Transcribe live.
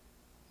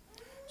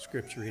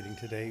Scripture reading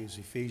today is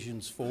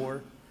Ephesians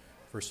 4,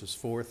 verses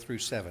 4 through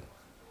 7.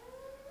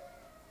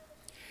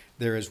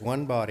 There is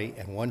one body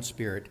and one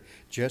Spirit,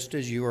 just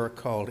as you are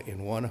called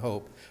in one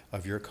hope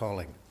of your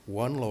calling,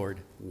 one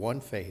Lord,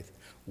 one faith,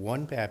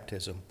 one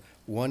baptism,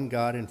 one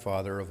God and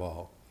Father of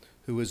all,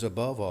 who is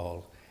above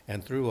all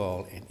and through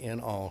all and in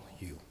all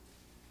you.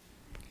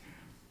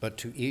 But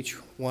to each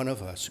one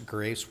of us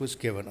grace was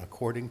given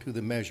according to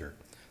the measure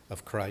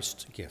of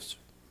Christ's gifts.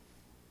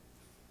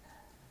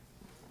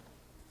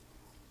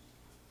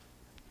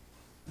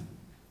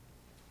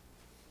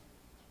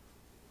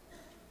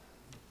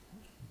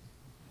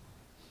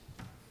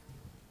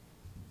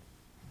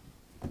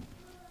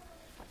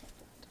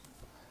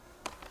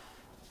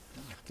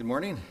 Good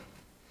morning.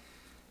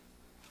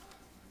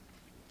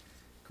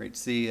 Great to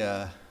see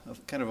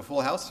kind of a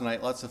full house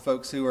tonight. Lots of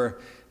folks who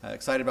are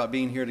excited about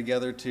being here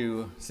together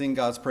to sing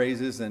God's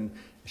praises and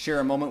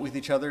share a moment with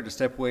each other, to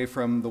step away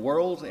from the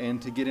world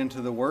and to get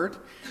into the Word.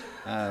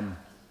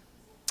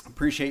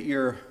 Appreciate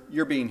your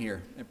being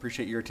here. I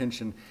appreciate your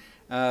attention.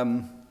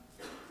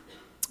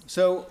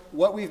 So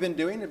what we've been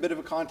doing, a bit of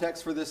a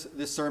context for this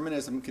sermon,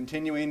 is I'm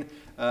continuing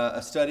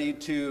a study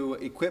to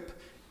equip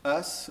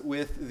us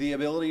with the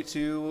ability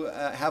to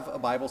have a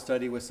Bible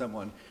study with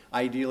someone,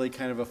 ideally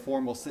kind of a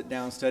formal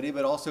sit-down study,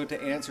 but also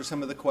to answer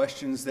some of the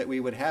questions that we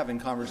would have in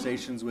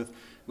conversations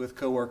with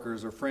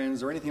coworkers or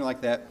friends or anything like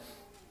that,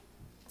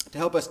 to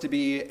help us to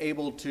be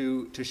able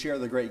to share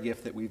the great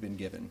gift that we've been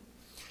given.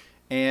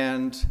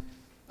 And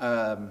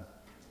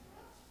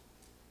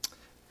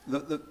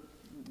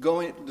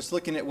just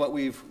looking at what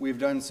we've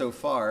done so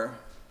far,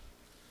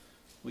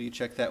 will you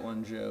check that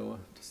one, Joe,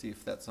 to see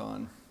if that's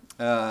on?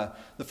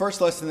 The first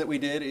lesson that we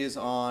did is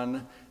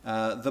on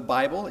the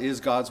Bible is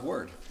God's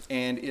Word,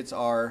 and it's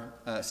our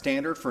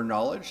standard for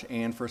knowledge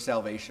and for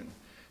salvation.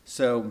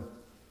 So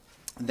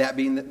that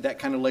being that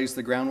kind of lays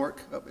the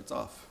groundwork. Oh, it's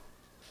off.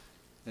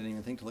 Didn't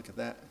even think to look at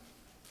that.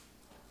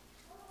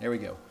 There we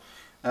go.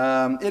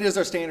 It is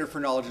our standard for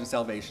knowledge and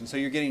salvation. So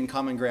you're getting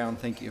common ground,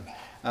 thank you,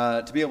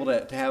 to be able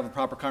to have a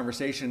proper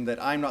conversation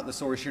that I'm not the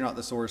source, you're not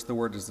the source, the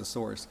Word is the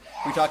source.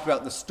 We talked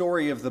about the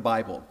story of the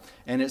Bible,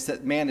 and it's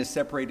that man is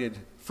separated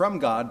from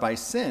God by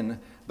sin,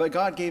 but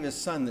God gave his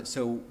Son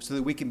so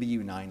that we can be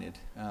united,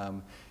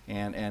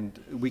 and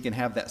we can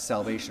have that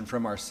salvation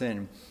from our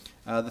sin.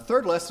 The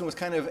third lesson was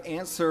kind of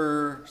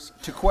answers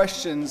to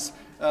questions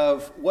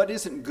of what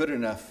isn't good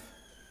enough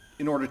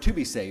in order to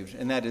be saved,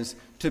 and that is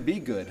to be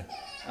good,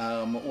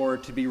 or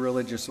to be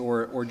religious,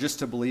 or just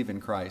to believe in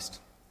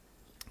Christ.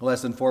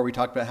 Lesson 4, we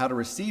talked about how to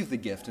receive the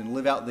gift and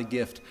live out the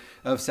gift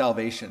of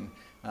salvation.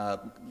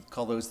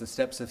 Call those the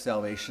steps of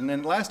salvation.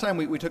 And last time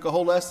we took a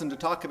whole lesson to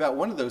talk about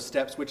one of those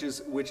steps, which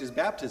is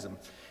baptism,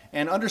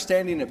 and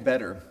understanding it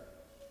better.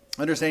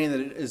 Understanding that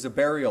it is a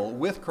burial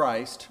with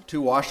Christ to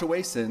wash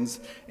away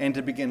sins and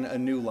to begin a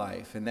new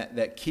life. And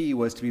that key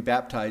was to be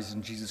baptized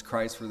in Jesus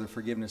Christ for the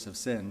forgiveness of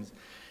sins.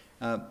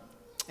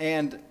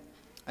 And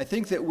I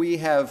think that we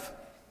have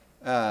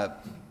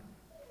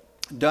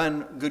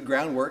done good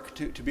groundwork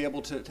to be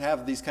able to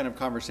have these kind of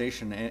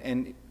conversation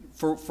and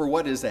for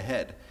what is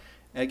ahead.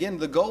 Again,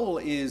 the goal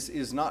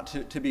is not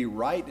to be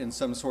right in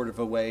some sort of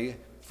a way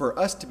for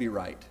us to be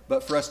right,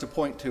 but for us to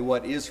point to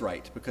what is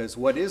right, because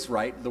what is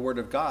right, the Word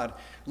of God,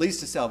 leads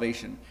to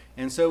salvation.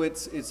 And so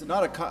it's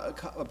not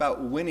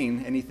about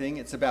winning anything,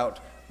 it's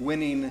about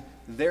winning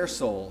their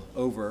soul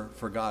over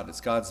for God.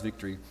 It's God's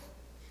victory.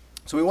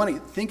 So we want to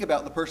think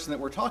about the person that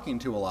we're talking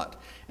to a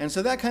lot. And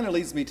so that kind of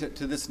leads me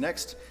to this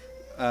next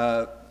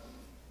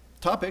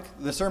topic,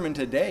 the sermon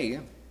today,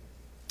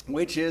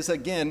 which is,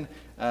 again,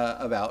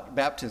 about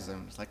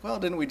baptism. It's like, well,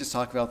 didn't we just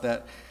talk about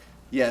that?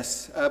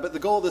 Yes, but the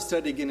goal of the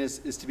study, again,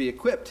 is to be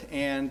equipped.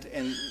 And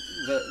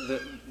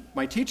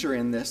my teacher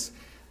in this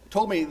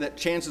told me that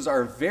chances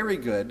are very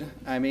good.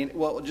 I mean,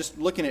 well, just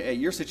looking at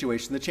your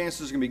situation, the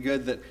chances are going to be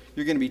good that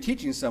you're going to be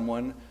teaching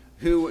someone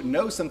who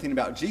knows something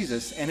about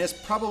Jesus and has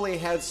probably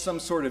had some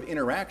sort of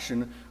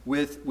interaction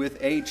with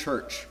a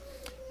church.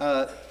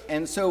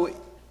 And so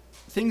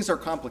things are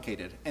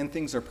complicated and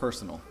things are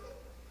personal.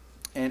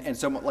 And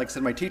so, like I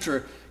said, my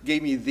teacher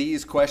gave me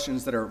these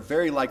questions that are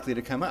very likely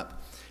to come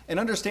up. And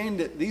understand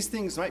that these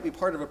things might be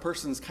part of a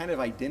person's kind of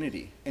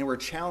identity, and we're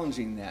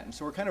challenging that. And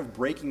so we're kind of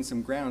breaking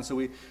some ground. So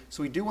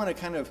we do want to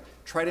kind of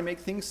try to make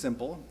things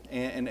simple.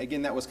 And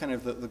again, that was kind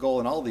of the goal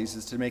in all these,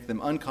 is to make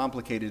them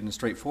uncomplicated and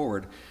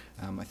straightforward.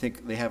 I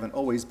think they haven't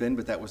always been,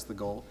 but that was the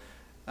goal.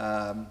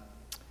 And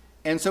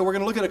so we're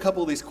going to look at a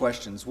couple of these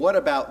questions. What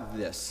about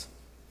this?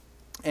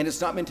 And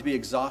it's not meant to be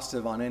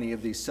exhaustive on any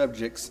of these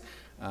subjects,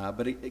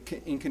 but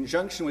in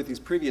conjunction with these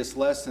previous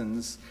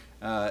lessons,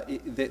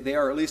 they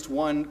are at least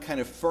one kind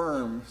of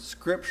firm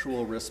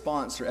scriptural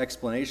response or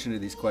explanation to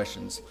these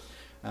questions.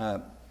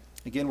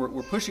 Again,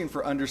 we're pushing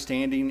for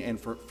understanding and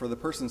for the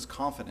person's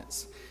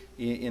confidence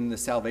in the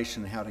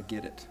salvation and how to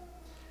get it.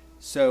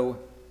 So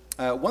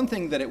one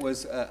thing that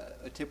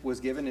a tip was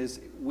given is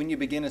when you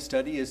begin a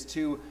study is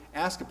to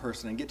ask a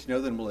person and get to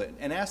know them a little,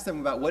 and ask them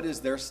about what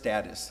is their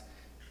status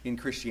in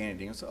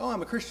Christianity. And so,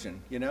 I'm a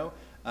Christian,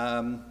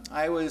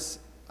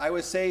 I I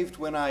was saved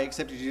when I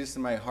accepted Jesus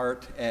in my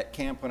heart at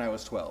camp when I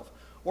was 12,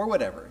 or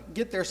whatever.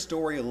 Get their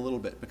story a little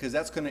bit, because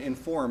that's going to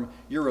inform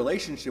your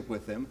relationship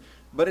with them.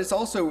 But it's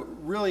also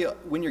really,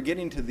 when you're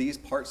getting to these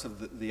parts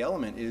of the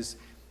element, is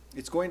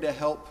it's going to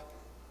help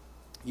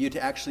you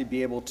to actually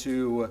be able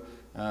to,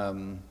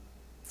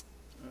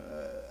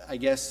 I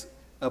guess,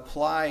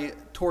 apply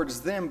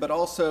towards them, but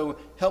also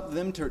help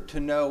them to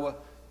know,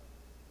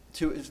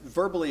 to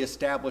verbally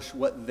establish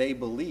what they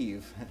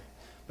believe.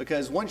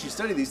 Because once you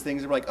study these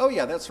things, they're like, oh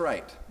yeah, that's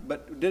right.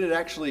 But did it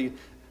actually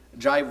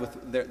jive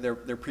with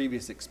their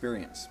previous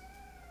experience?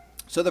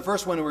 So the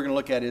first one we're going to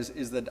look at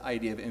is the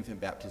idea of infant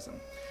baptism.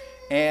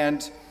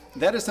 And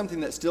that is something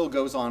that still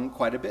goes on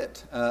quite a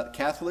bit.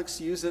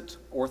 Catholics use it,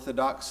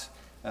 Orthodox,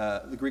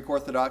 the Greek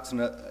Orthodox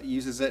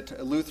uses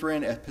it,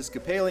 Lutheran,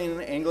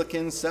 Episcopalian,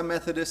 Anglican, some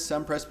Methodists,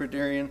 some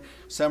Presbyterian,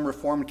 some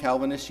Reformed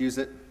Calvinists use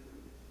it.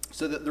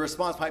 So that the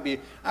response might be,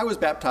 I was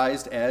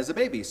baptized as a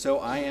baby, so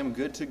I am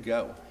good to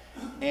go.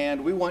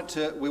 And we want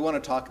to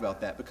talk about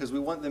that, because we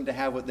want them to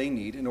have what they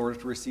need in order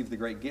to receive the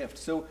great gift.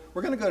 So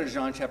we're going to go to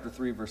John chapter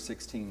 3, verse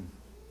 16.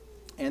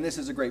 And this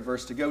is a great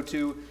verse to go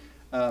to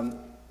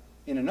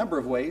in a number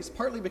of ways,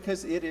 partly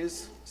because it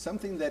is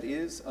something that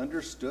is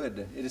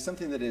understood. It is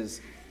something that is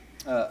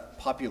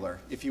popular,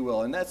 if you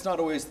will. And that's not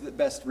always the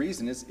best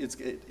reason.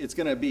 It's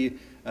going to be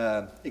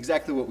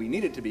exactly what we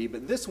need it to be.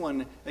 But this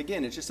one,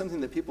 again, it's just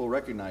something that people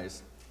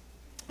recognize.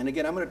 And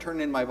again, I'm going to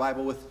turn in my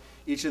Bible with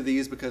each of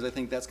these, because I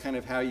think that's kind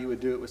of how you would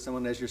do it with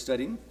someone as you're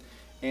studying.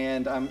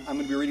 And I'm going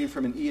to be reading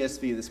from an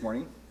ESV this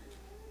morning.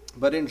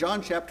 But in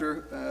John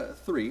chapter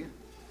 3,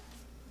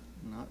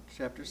 not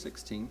chapter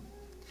 16,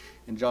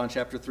 in John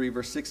chapter 3,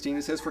 verse 16,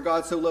 it says, For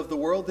God so loved the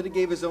world that he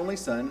gave his only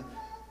Son,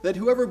 that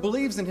whoever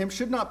believes in him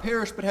should not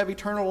perish but have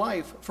eternal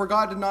life. For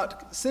God did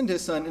not send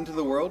his Son into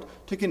the world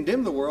to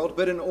condemn the world,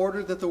 but in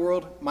order that the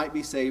world might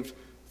be saved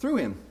through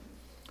him.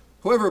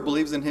 Whoever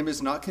believes in him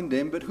is not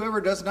condemned, but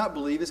whoever does not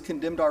believe is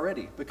condemned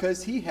already,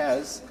 because he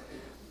has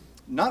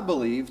not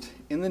believed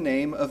in the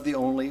name of the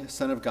only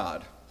Son of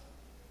God.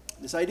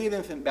 This idea of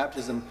infant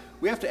baptism,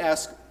 we have to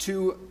ask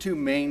two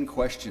main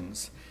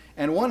questions,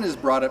 and one is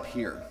brought up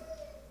here.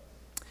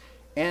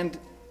 And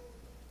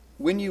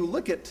when you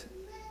look at,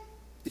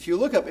 if you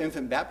look up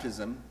infant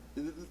baptism,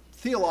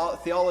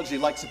 theology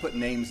likes to put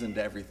names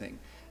into everything.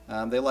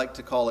 They like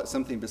to call it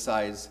something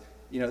besides,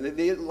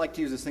 they like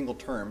to use a single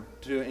term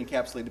to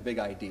encapsulate a big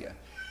idea.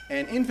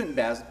 And infant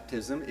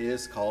baptism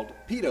is called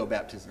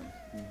pedobaptism,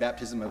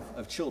 baptism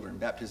of children,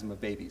 baptism of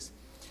babies.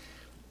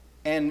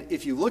 And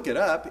if you look it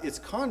up, it's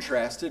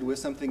contrasted with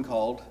something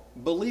called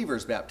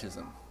believer's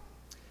baptism.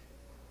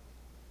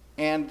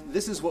 And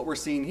this is what we're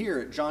seeing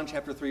here, John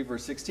chapter 3,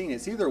 verse 16.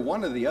 It's either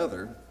one or the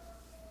other.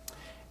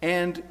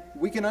 And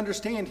we can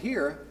understand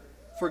here,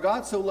 for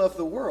God so loved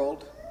the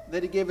world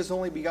that he gave his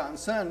only begotten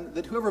Son,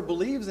 that whoever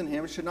believes in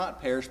him should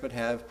not perish but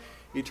have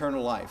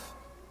eternal life.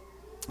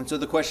 And so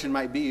the question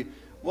might be,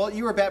 well,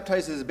 you were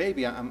baptized as a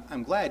baby.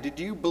 I'm glad. Did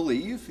you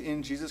believe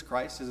in Jesus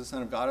Christ as the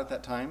Son of God at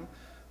that time?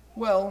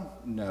 Well,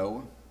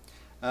 no.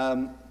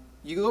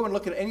 You go and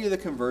look at any of the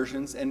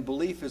conversions, and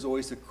belief is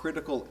always a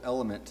critical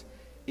element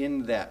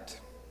in that.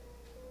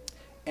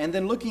 And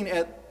then looking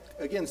at,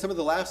 again, some of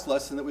the last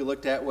lesson that we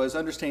looked at was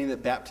understanding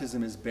that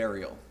baptism is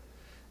burial,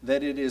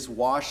 that it is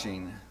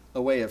washing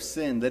away of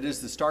sin, that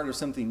is the start of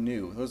something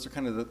new. Those are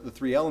kind of the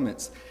three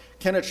elements.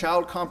 Can a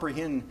child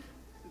comprehend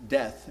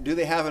death? Do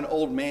they have an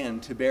old man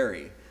to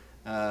bury?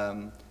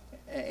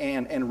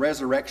 And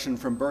resurrection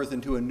from birth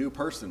into a new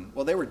person?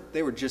 Well,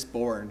 they were just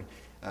born.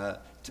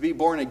 To be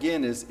born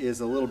again is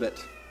a little bit.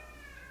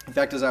 In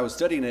fact, as I was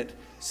studying it,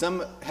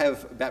 some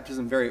have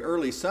baptism very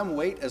early, some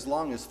wait as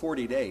long as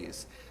 40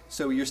 days.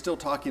 So you're still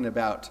talking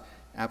about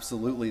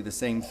absolutely the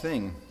same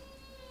thing.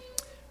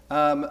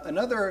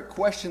 Another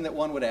question that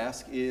one would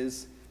ask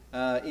is,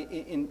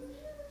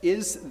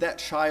 is that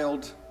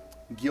child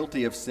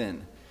guilty of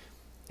sin?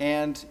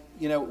 And,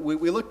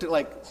 we looked at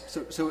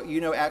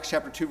Acts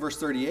chapter 2, verse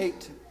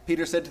 38,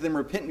 Peter said to them,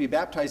 Repent and be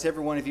baptized,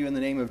 every one of you, in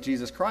the name of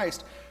Jesus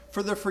Christ,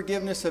 for the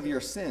forgiveness of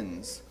your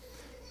sins.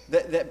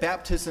 That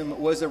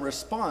baptism was a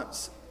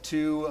response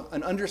to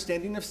an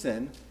understanding of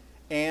sin,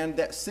 and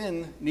that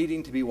sin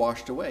needing to be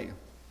washed away.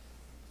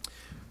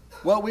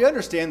 Well, we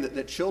understand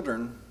that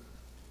children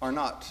are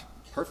not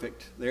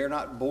perfect. They are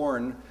not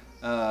born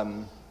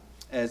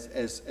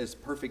as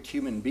perfect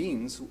human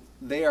beings.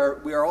 We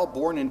are all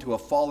born into a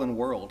fallen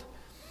world.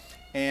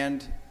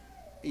 And,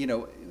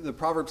 the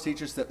Proverbs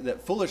teach us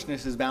that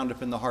foolishness is bound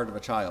up in the heart of a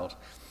child.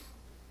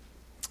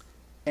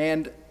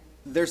 And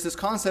there's this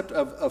concept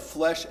of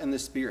flesh and the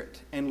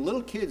spirit. And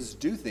little kids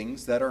do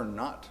things that are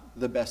not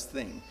the best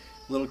thing.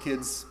 Little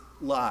kids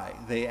lie.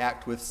 They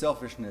act with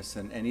selfishness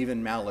and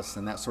even malice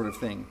and that sort of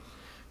thing.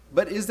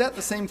 But is that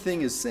the same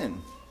thing as sin?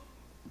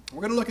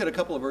 We're going to look at a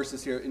couple of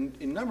verses here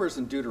in Numbers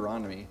and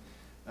Deuteronomy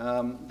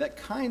that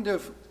kind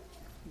of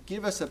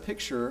give us a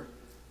picture,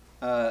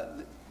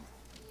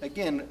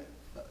 again,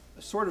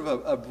 sort of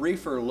a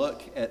briefer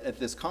look at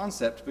this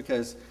concept,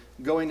 because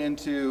going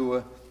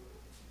into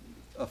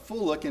a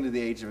full look into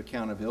the age of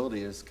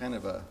accountability is kind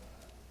of a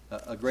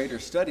a greater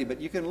study,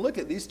 but you can look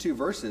at these two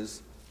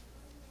verses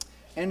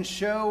and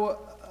show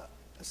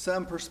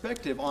some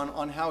perspective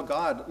on how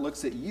God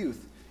looks at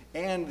youth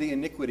and the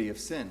iniquity of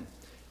sin.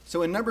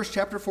 So in Numbers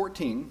chapter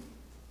 14,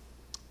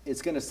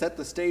 it's going to set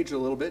the stage a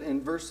little bit.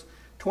 In verse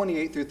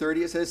 28 through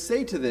 30, it says,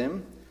 "Say to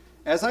them,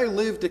 as I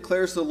live,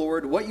 declares the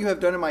Lord, what you have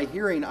done in my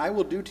hearing I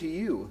will do to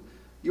you.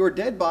 Your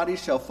dead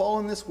bodies shall fall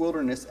in this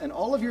wilderness, and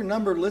all of your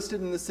number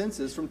listed in the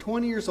census from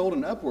 20 years old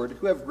and upward,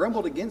 who have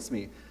grumbled against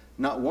me,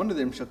 not one of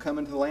them shall come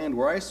into the land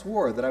where I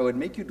swore that I would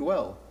make you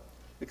dwell,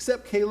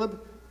 except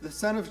Caleb the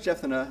son of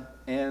Jephunneh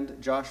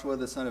and Joshua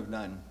the son of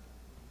Nun."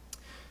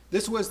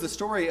 This was the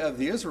story of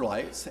the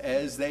Israelites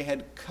as they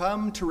had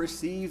come to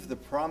receive the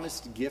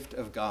promised gift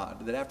of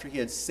God, that after he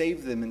had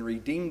saved them and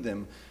redeemed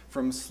them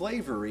from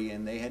slavery,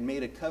 and they had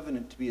made a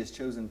covenant to be his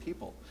chosen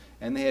people,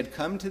 and they had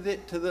come to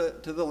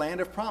the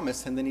land of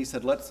promise, and then he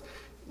said,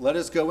 let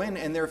us go in,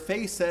 and their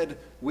faith said,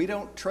 "We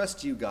don't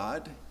trust you,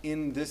 God,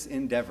 in this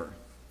endeavor."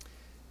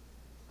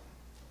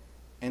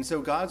 And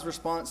so God's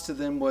response to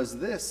them was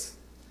this,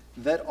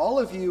 that all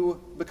of you,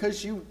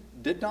 because you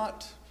did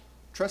not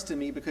trust in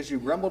me, because you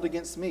grumbled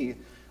against me,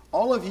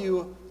 all of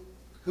you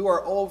who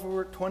are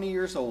over 20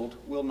 years old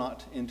will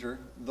not enter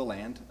the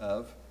land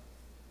of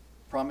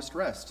promised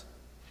rest.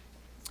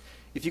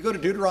 If you go to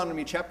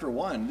Deuteronomy chapter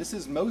 1, this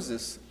is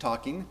Moses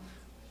talking,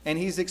 and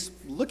he's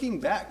looking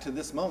back to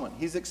this moment.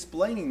 He's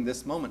explaining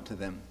this moment to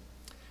them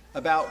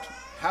about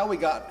how we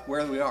got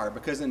where we are,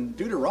 because in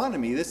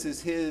Deuteronomy, this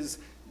is his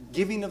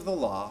giving of the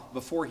law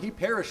before he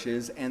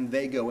perishes and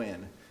they go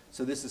in.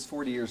 So this is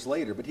 40 years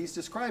later, but he's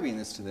describing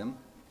this to them.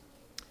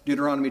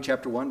 Deuteronomy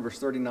chapter 1, verse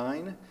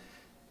 39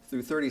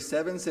 through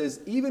 37 says,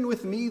 "Even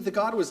with me the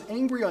God was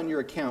angry on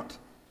your account,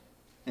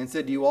 and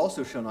said, you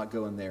also shall not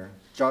go in there.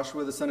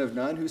 Joshua the son of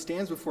Nun, who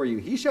stands before you,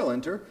 he shall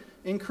enter.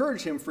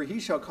 Encourage him, for he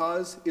shall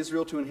cause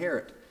Israel to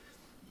inherit.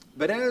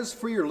 But as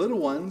for your little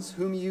ones,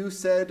 whom you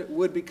said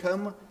would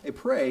become a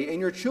prey,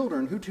 and your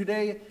children, who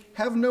today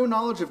have no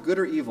knowledge of good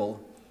or evil,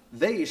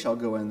 they shall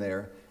go in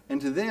there, and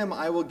to them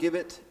I will give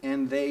it,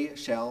 and they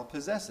shall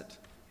possess it."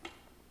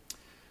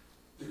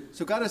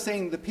 So God is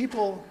saying the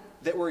people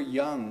that were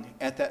young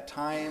at that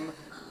time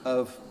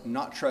of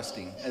not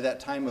trusting, at that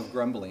time of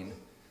grumbling,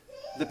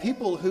 the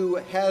people who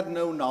had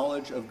no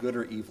knowledge of good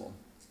or evil,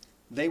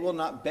 they will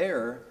not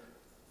bear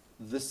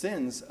the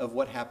sins of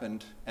what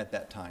happened at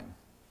that time.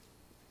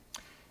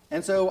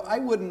 And so I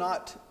would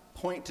not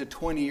point to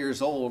 20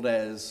 years old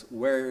as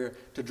where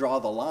to draw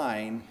the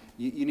line.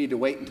 You need to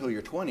wait until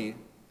you're 20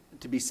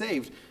 to be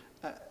saved.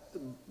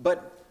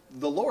 But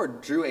the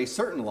Lord drew a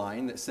certain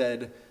line that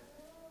said,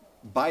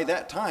 by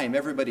that time,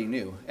 everybody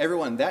knew.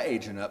 Everyone that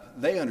age and up,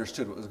 they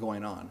understood what was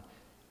going on.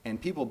 And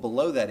people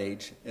below that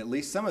age, at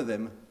least some of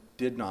them,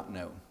 did not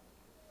know.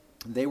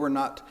 They were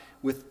not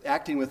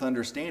acting with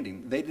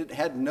understanding. They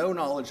had no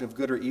knowledge of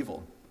good or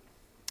evil.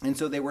 And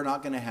so they were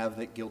not going to have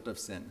the guilt of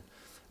sin,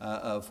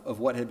 of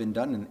what had been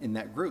done in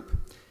that group.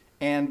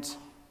 And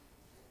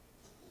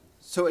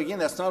so again,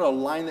 that's not a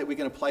line that we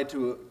can apply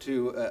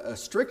to a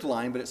strict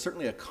line, but it's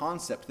certainly a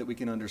concept that we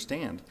can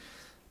understand.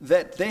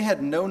 That they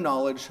had no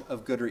knowledge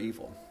of good or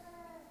evil.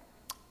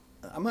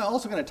 I'm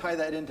also going to tie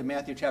that into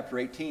Matthew chapter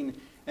 18,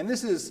 and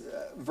this is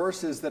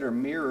verses that are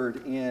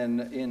mirrored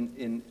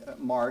in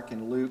Mark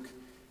and Luke.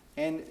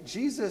 And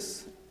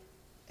Jesus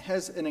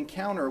has an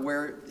encounter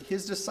where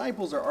his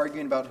disciples are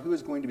arguing about who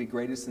is going to be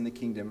greatest in the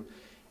kingdom.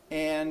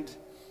 And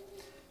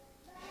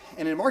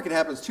in Mark it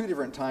happens two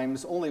different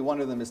times. Only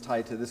one of them is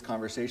tied to this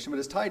conversation, but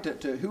it's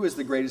tied to who is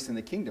the greatest in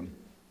the kingdom.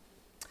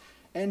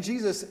 And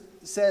Jesus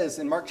says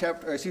in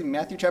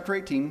Matthew chapter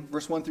 18,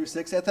 verse 1 through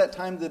 6, "At that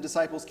time the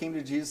disciples came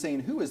to Jesus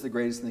saying, 'Who is the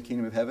greatest in the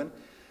kingdom of heaven?'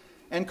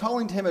 And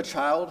calling to him a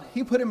child,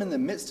 he put him in the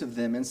midst of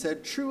them and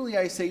said, 'Truly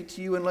I say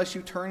to you, unless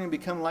you turn and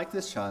become like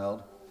this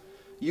child,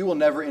 you will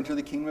never enter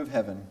the kingdom of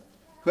heaven.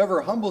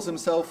 Whoever humbles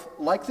himself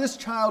like this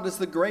child is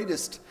the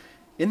greatest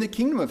in the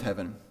kingdom of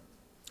heaven.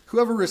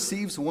 Whoever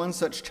receives one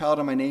such child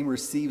in my name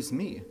receives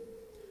me.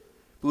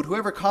 But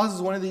whoever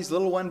causes one of these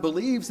little ones who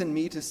believes in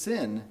me to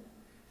sin,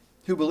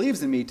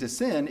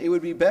 it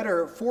would be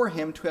better for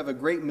him to have a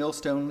great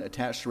millstone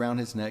attached around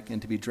his neck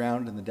and to be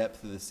drowned in the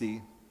depth of the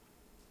sea.'"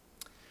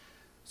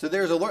 So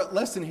there's a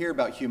lesson here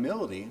about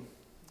humility,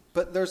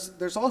 but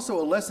there's also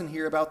a lesson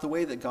here about the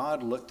way that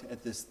God looked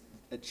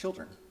at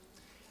children.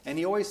 And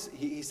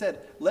he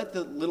said, "Let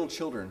the little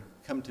children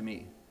come to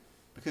me,"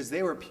 because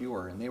they were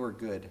pure and they were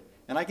good.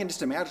 And I can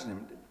just imagine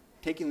him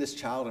taking this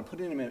child and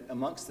putting him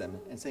amongst them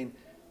and saying,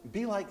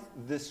 "Be like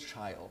this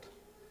child.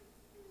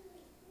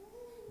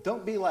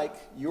 Don't be like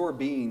your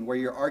being where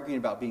you're arguing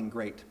about being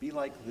great. Be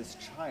like this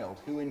child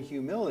who in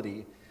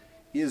humility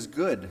is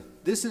good.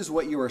 This is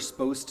what you are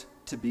supposed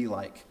to be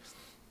like."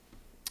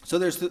 So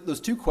there's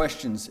those two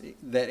questions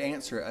that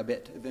answer a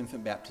bit of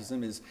infant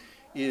baptism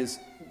is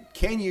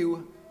can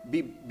you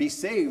be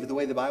saved the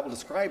way the Bible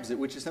describes it,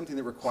 which is something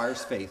that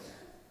requires faith?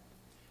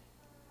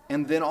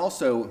 And then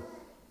also,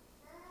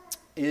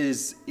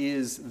 is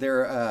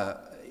there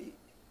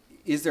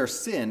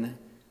sin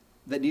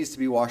that needs to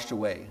be washed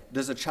away?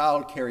 Does a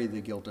child carry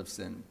the guilt of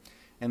sin?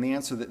 And the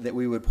answer that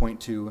we would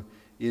point to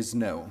is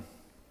no.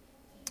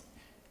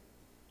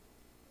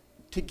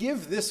 To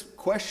give this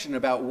question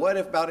about what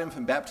if about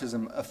infant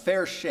baptism a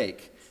fair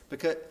shake,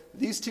 because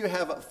these two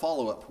have a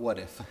follow-up what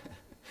if.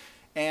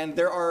 And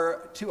there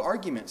are two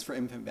arguments for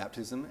infant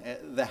baptism,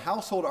 the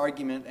household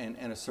argument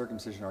and a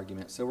circumcision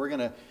argument. So we're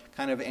going to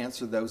kind of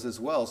answer those as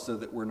well so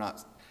that we're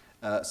not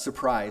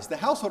surprised. The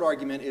household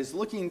argument is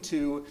looking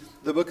to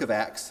the book of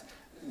Acts,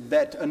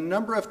 that a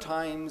number of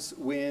times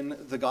when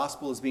the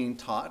gospel is being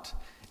taught,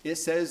 it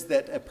says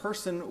that a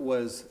person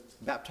was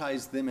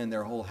baptized, them and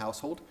their whole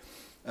household.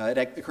 It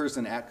occurs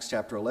in Acts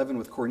chapter 11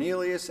 with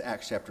Cornelius,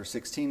 Acts chapter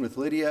 16 with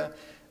Lydia,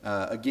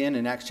 again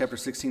in Acts chapter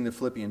 16 the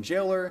Philippian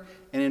jailer,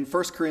 and in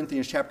 1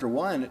 Corinthians chapter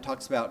 1 it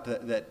talks about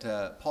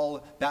that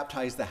Paul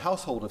baptized the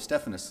household of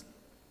Stephanas.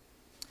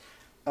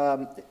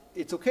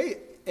 It's okay,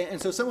 and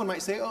so someone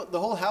might say, oh, the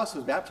whole house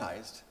was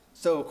baptized,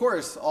 so of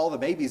course all the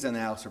babies in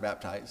the house are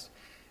baptized.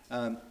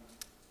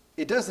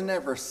 It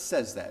never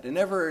says that. It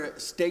never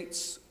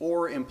states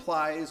or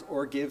implies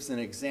or gives an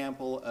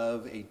example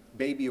of a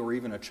baby or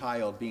even a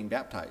child being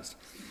baptized.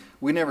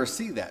 We never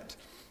see that.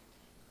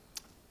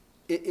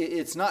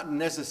 It's not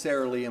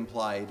necessarily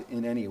implied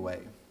in any way.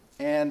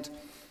 And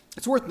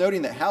it's worth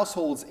noting that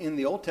households in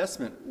the Old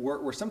Testament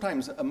were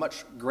sometimes a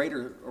much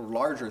greater or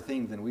larger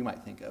thing than we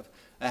might think of.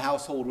 A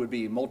household would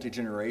be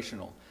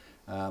multi-generational.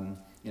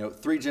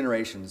 3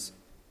 generations,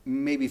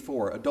 maybe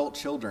 4, adult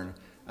children.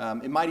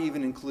 It might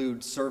even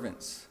include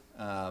servants,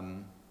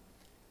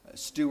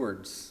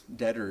 stewards,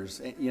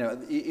 debtors.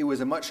 It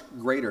was a much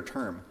greater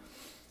term.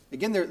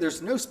 Again,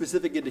 there's no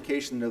specific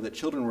indication, though, that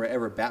children were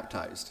ever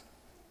baptized.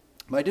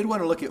 But I did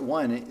want to look at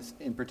one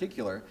in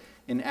particular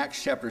in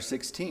Acts chapter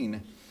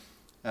 16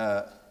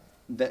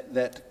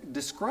 that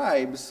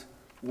describes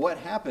what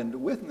happened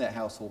when that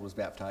household was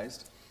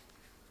baptized.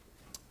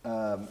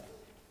 And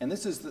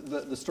this is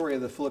the story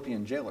of the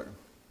Philippian jailer.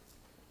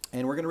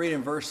 And we're going to read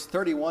in verse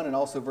 31 and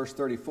also verse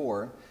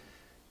 34.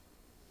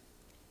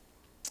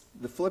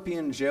 The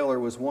Philippian jailer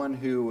was one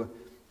who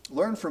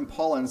learned from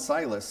Paul and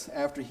Silas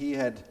after he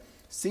had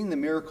seen the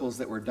miracles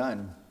that were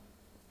done.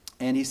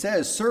 And he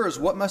says, "Sirs,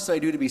 what must I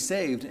do to be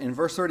saved?" In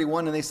verse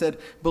 31, and they said,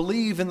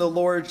 "Believe in the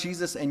Lord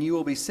Jesus and you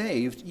will be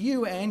saved,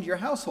 you and your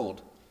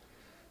household."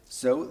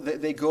 So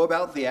they go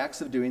about the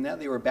acts of doing that.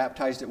 They were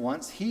baptized at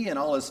once. He and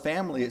all his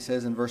family, it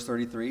says in verse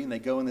 33, and they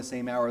go in the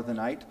same hour of the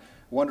night.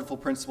 Wonderful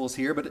principles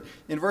here. But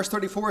in verse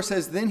 34 it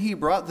says, "Then he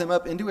brought them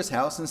up into his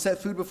house and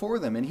set food before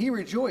them. And he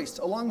rejoiced,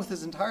 along with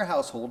his entire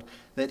household,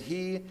 that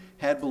he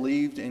had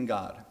believed in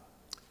God."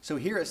 So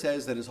here it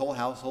says that his whole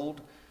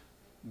household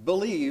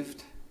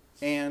believed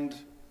and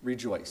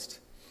rejoiced.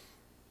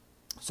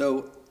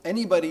 So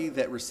anybody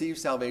that received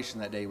salvation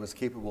that day was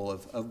capable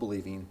of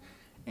believing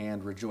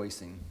and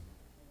rejoicing.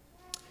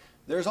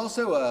 There's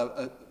also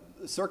a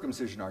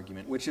circumcision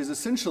argument, which is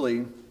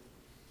essentially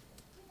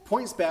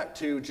points back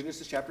to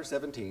Genesis chapter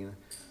 17,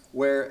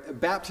 where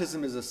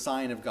baptism is a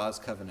sign of God's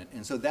covenant.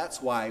 And so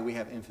that's why we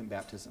have infant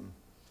baptism.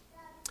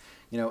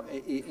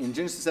 In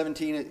Genesis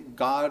 17,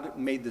 God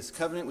made this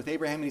covenant with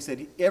Abraham, and he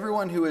said,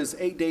 "Everyone who is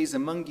 8 days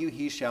among you,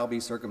 he shall be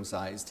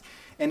circumcised,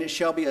 and it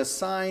shall be a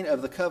sign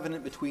of the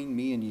covenant between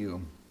me and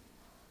you."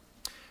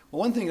 Well,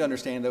 one thing to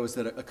understand, though, is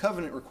that a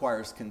covenant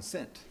requires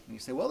consent. And you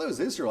say, well, those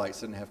Israelites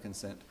didn't have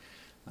consent.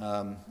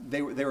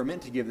 They were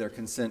meant to give their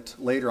consent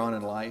later on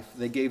in life.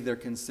 They gave their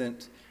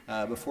consent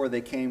before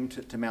they came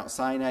to Mount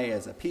Sinai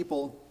as a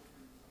people.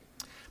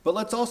 But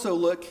let's also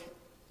look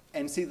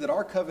and see that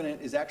our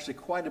covenant is actually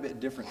quite a bit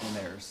different than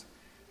theirs.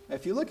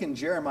 If you look in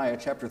Jeremiah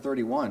chapter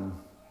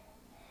 31,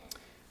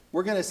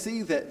 we're going to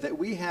see that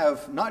we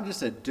have not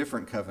just a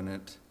different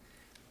covenant,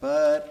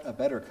 but a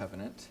better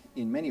covenant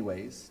in many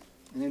ways.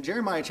 And in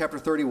Jeremiah chapter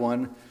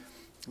 31,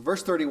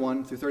 verse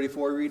 31 through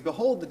 34, we read,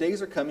 "Behold, the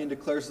days are coming,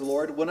 declares the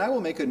Lord, when I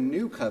will make a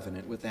new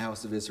covenant with the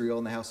house of Israel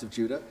and the house of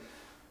Judah,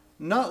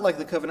 not like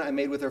the covenant I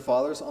made with their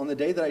fathers on the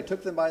day that I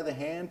took them by the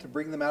hand to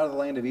bring them out of the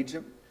land of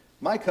Egypt,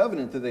 my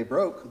covenant that they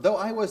broke, though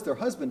I was their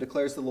husband,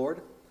 declares the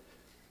Lord.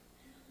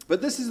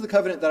 But this is the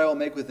covenant that I will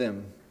make with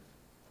them,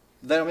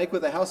 that I will make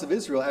with the house of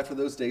Israel after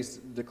those days,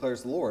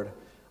 declares the Lord.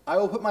 I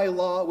will put my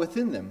law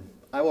within them.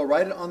 I will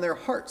write it on their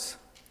hearts.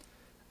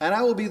 And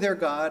I will be their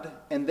God,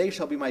 and they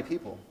shall be my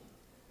people.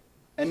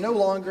 And no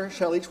longer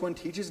shall each one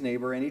teach his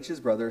neighbor and each his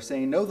brother,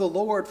 saying, Know the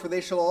Lord, for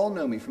they shall all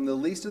know me, from the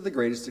least to the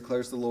greatest,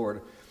 declares the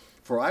Lord.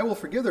 For I will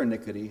forgive their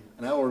iniquity,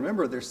 and I will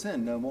remember their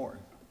sin no more."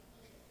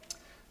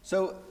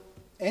 So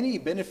any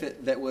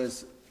benefit that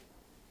was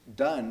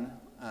done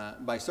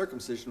by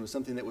circumcision was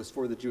something that was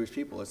for the Jewish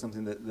people. It's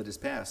something that is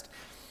past.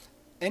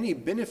 Any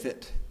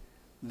benefit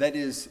that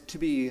is to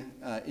be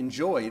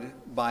enjoyed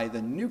by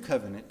the new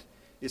covenant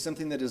is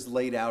something that is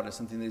laid out as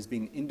something that is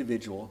being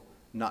individual,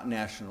 not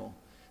national.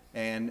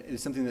 And it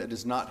is something that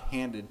is not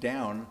handed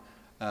down.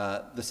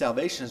 The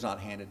salvation is not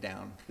handed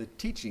down. The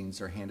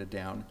teachings are handed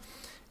down.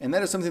 And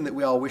that is something that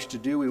we all wish to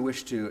do. We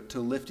wish to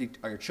lift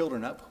our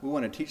children up. We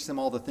want to teach them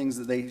all the things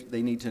that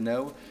they need to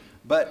know.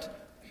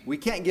 But we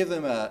can't give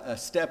them a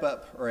step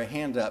up or a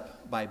hand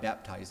up by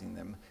baptizing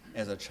them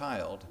as a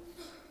child.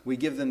 we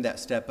give them that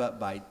step up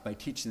by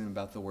teaching them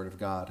about the Word of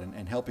God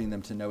and helping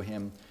them to know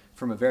Him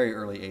from a very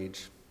early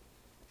age.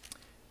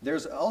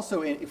 There's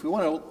also, if we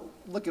want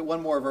to look at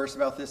one more verse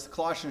about this,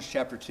 Colossians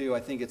chapter 2, I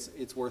think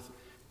it's worth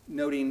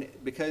noting,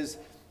 because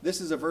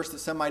this is a verse that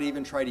some might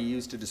even try to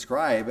use to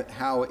describe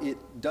how it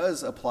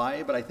does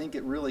apply, but I think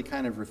it really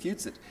kind of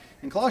refutes it.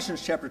 In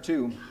Colossians chapter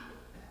 2,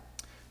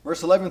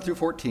 verse 11 through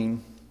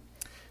 14,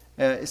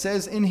 it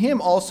says, "In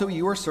him also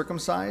you are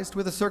circumcised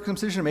with a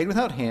circumcision made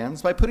without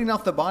hands, by putting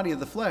off the body of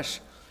the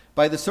flesh,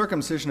 by the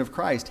circumcision of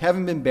Christ,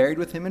 having been buried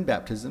with him in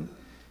baptism,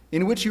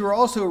 in which you were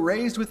also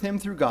raised with him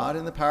through God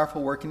in the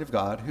powerful working of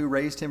God, who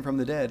raised him from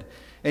the dead.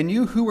 And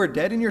you who were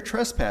dead in your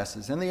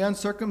trespasses and the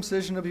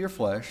uncircumcision of your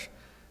flesh,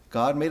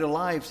 God made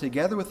alive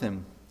together with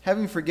him,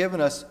 having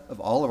forgiven us of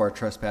all of our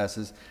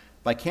trespasses,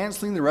 by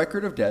canceling the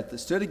record of debt that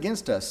stood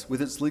against us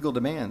with its legal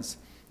demands.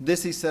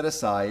 This he set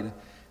aside,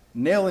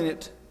 nailing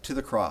it to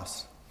the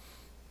cross."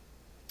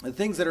 The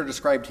things that are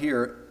described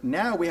here,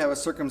 now we have a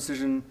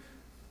circumcision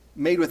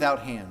made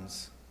without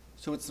hands,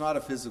 so it's not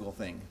a physical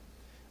thing.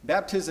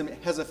 Baptism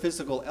has a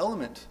physical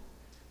element,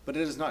 but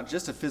it is not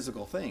just a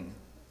physical thing,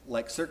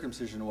 like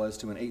circumcision was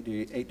to an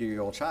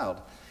 8-year-old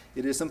child.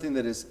 It is something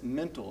that is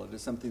mental, it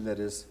is something that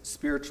is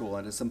spiritual,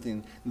 it is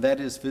something that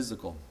is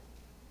physical.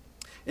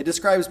 It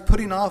describes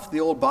putting off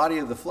the old body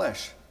of the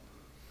flesh.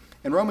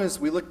 In Romans,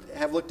 we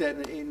have looked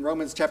at in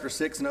Romans chapter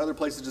 6 and other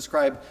places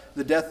describe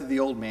the death of the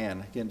old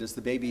man. Again, does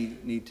the baby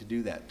need to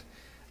do that?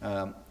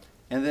 And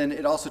then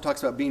it also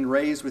talks about being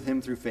raised with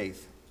him through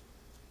faith.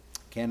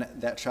 Can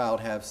that child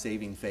have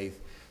saving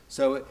faith?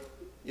 So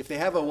if they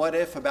have a what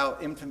if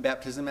about infant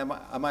baptism, am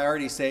I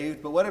already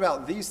saved? But what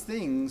about these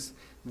things?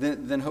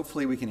 Then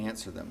hopefully we can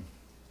answer them.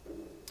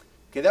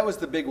 Okay, that was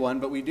the big one,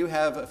 but we do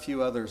have a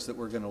few others that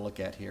we're going to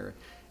look at here.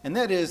 And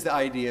that is the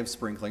idea of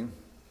sprinkling.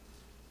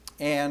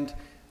 And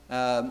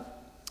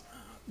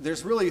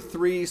there's really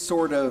three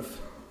sort of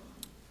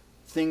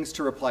things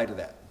to reply to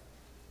that.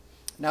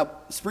 Now,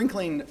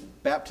 sprinkling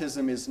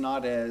baptism is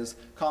not as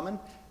common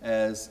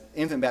as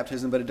infant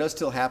baptism, but it does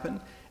still happen,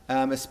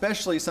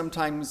 especially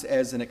sometimes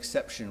as an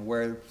exception,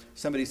 where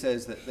somebody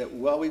says that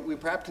well, we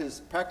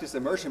practice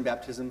immersion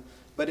baptism,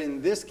 but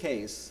in this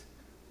case,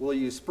 we'll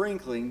use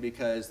sprinkling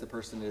because the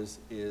person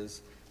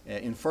is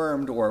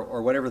infirmed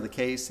or whatever the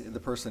case, the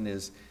person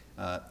is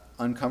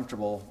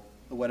uncomfortable,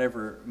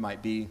 whatever it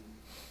might be.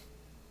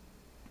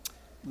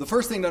 The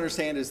first thing to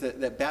understand is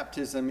that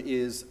baptism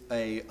is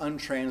an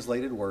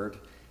untranslated word.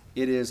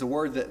 It is a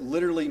word that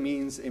literally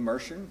means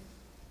immersion.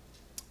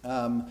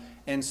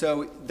 And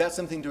so that's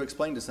something to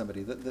explain to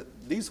somebody.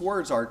 These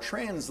words are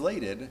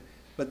translated,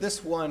 but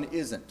this one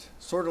isn't.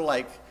 Sort of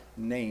like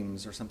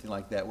names or something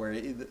like that, where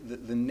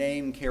the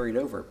name carried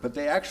over. But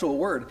the actual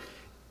word,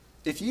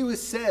 if you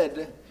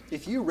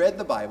read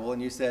the Bible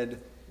and you said,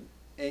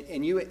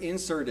 and you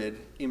inserted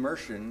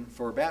immersion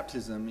for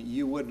baptism,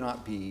 you would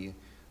not be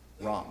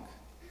wrong.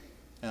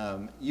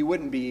 You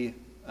wouldn't be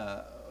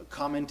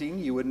commenting,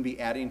 you wouldn't be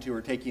adding to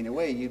or taking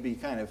away, you'd be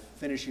kind of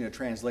finishing a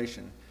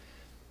translation.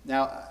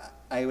 Now,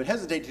 I would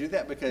hesitate to do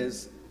that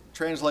because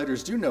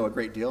translators do know a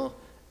great deal,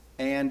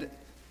 and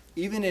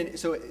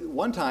so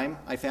one time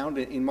I found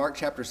it in Mark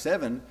chapter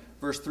 7,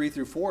 verse 3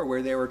 through 4,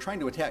 where they were trying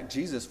to attack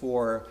Jesus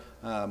for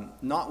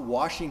not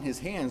washing his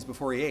hands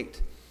before he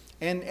ate.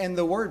 And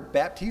the word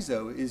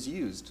baptizo is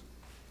used.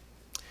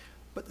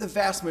 But the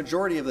vast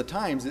majority of the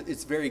times,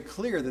 it's very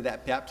clear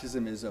that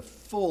baptism is a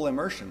full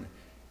immersion.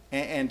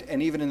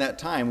 And even in that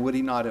time, would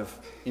he not have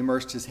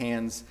immersed his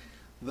hands?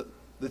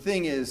 The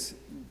thing is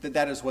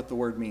that is what the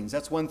word means.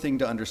 That's one thing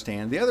to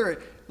understand. The other,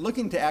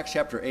 looking to Acts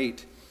chapter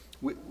 8,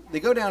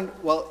 they go down,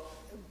 well,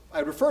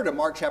 I refer to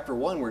Mark chapter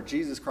 1, where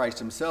Jesus Christ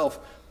himself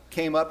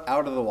came up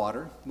out of the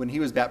water when he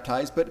was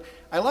baptized. But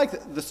I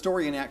like the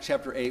story in Acts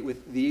chapter 8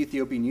 with the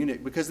Ethiopian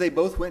eunuch, because they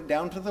both went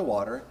down to the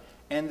water,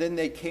 and then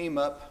they came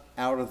up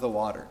out of the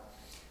water.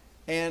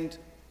 And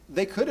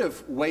they could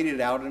have waded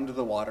out into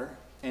the water,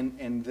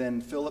 and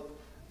then Philip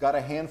got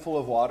a handful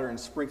of water and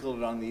sprinkled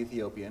it on the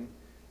Ethiopian,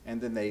 and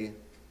then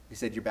he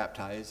said, "You're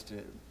baptized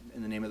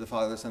in the name of the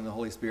Father, the Son, and the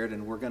Holy Spirit,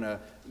 and we're going to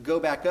go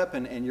back up,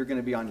 and you're going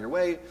to be on your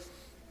way."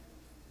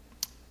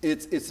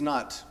 It's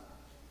not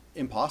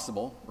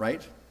impossible,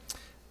 right?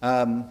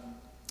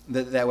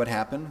 That would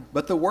happen.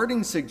 But the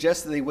wording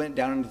suggests that they went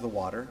down into the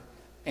water,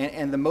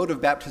 and the mode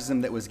of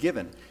baptism that was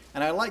given.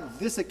 And I like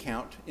this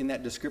account in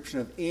that description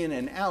of in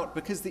and out,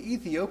 because the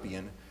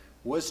Ethiopian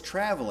was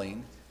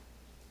traveling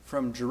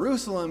from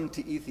Jerusalem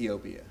to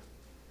Ethiopia.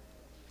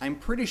 I'm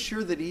pretty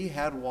sure that he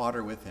had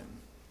water with him.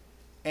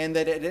 And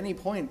that at any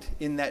point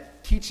in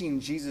that teaching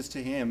Jesus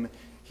to him,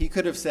 he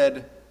could have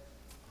said,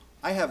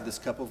 "I have this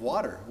cup of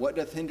water. What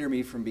doth hinder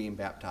me from being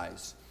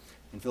baptized?"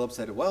 And Philip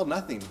said, "Well,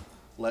 nothing.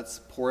 Let's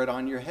pour it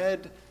on your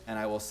head, and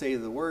I will say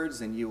the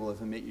words, and you will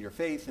admit your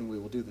faith, and we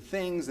will do the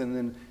things,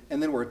 and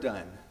then we're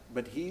done."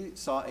 But he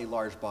saw a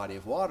large body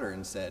of water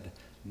and said,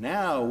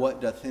 "Now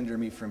what doth hinder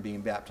me from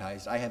being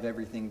baptized? I have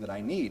everything that I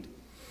need."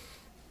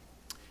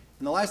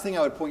 And the last thing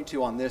I would point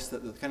to on this,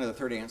 kind of the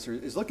third answer,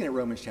 is looking at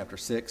Romans chapter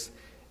 6.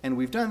 And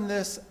we've done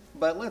this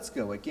but let's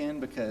go again,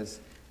 because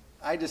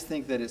I just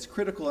think that it's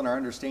critical in our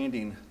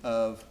understanding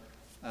of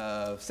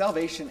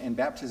salvation and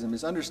baptism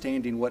is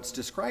understanding what's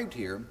described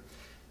here.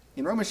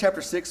 In Romans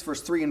chapter 6,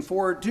 verse 3 and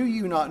 4, do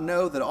you not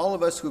know that all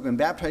of us who have been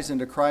baptized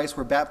into Christ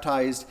were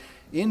baptized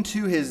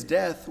into his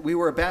death? We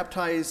were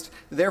baptized,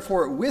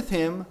 therefore, with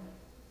him.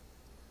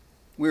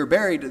 We were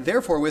buried,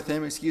 therefore, with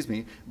him,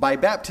 by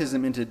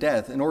baptism into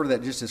death, in order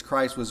that just as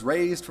Christ was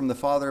raised from the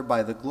Father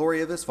by the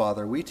glory of his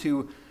Father, we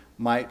too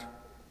might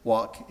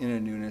walk in a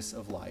newness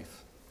of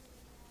life.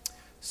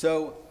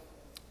 So,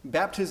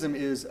 baptism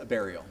is a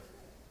burial.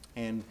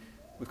 And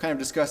we've kind of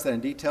discussed that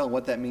in detail,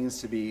 what that means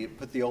to be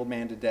put the old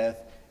man to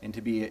death and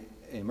to be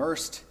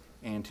immersed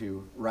and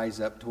to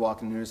rise up to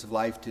walk in the newness of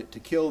life, to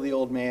kill the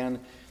old man.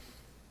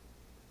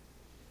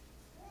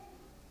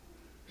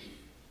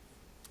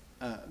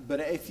 But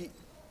if you,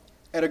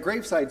 at a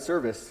graveside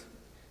service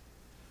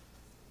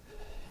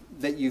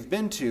that you've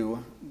been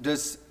to,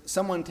 does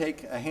someone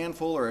take a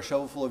handful or a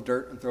shovelful of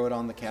dirt and throw it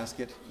on the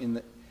casket in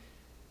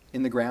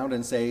the ground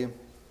and say,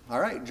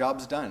 all right,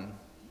 job's done?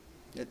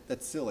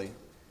 That's silly.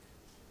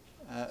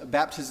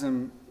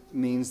 Baptism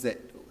means that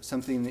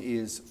something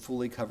is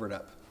fully covered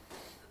up.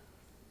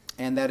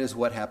 And that is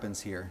what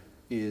happens here,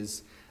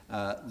 is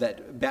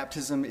that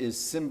baptism is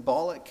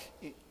symbolic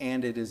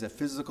and it is a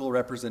physical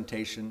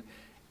representation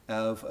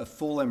of a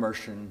full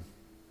immersion,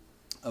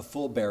 a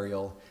full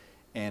burial,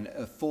 and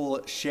a full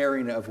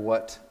sharing of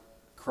what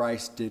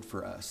Christ did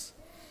for us.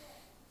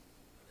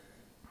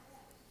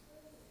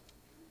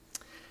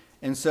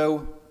 And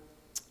so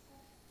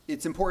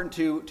it's important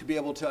to be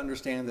able to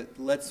understand that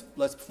let's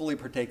fully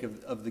partake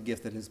of the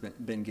gift that has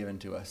been given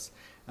to us.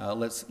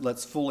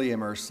 Let's fully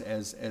immerse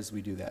as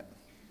we do that.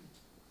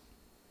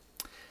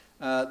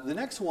 The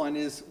next one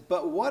is,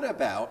 but what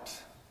about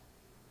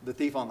the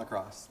thief on the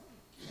cross?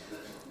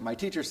 My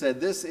teacher said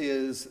this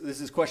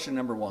is question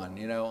number one.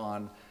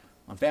 On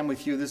Family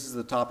Feud, this is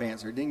the top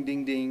answer. Ding,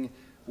 ding, ding.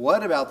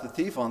 What about the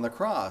thief on the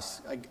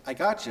cross? I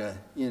gotcha.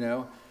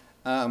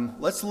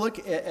 Let's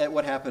look at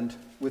what happened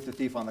with the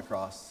thief on the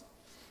cross.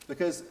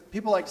 Because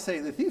people like to say,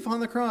 the thief on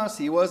the cross,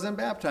 he wasn't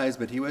baptized,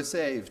 but he was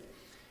saved.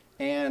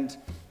 And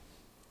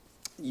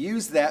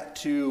use that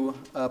to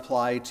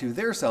apply to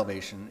their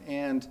salvation.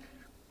 And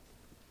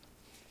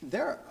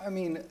the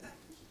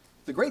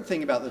great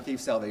thing about the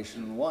thief's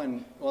salvation,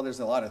 there's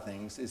a lot of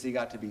things, is he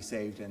got to be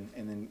saved and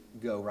then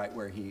go right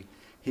where he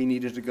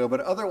needed to go. But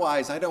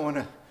otherwise, I don't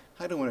want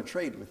to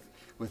trade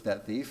with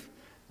that thief.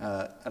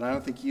 And I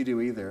don't think you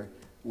do either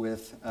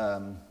with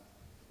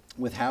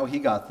how he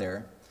got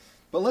there.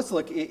 But let's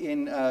look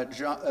in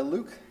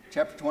Luke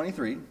chapter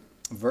 23,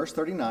 verse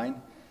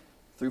 39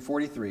 through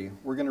 43.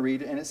 We're going to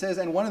read, and it says,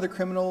 and one of the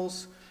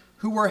criminals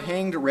who were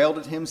hanged railed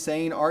at him,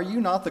 saying, are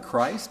you not the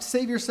Christ?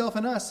 Save yourself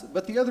and us.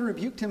 But the other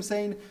rebuked him,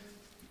 saying,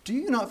 do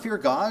you not fear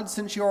God,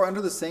 since you are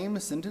under the same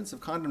sentence of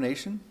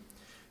condemnation?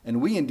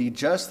 And we indeed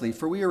justly,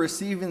 for we are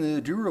receiving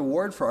the due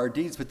reward for our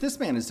deeds, but this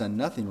man has done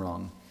nothing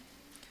wrong.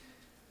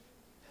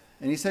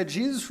 And he said,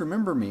 Jesus,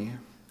 remember me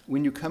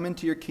when you come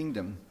into your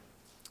kingdom.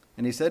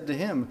 And he said to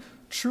him,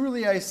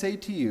 truly I say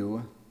to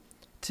you,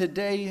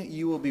 today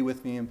you will be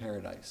with me in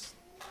paradise.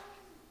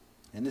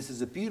 And this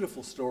is a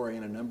beautiful story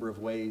in a number of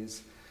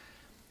ways.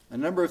 A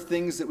number of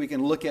things that we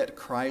can look at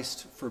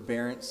Christ's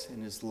forbearance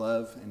and his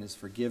love and his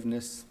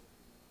forgiveness.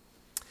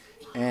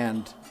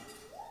 And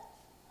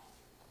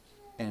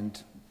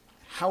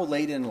how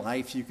late in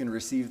life you can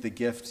receive the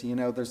gift.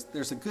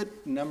 There's a good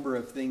number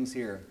of things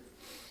here.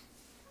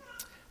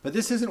 But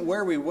this isn't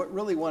where we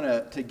really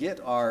want to get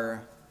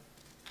our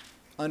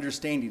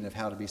understanding of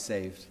how to be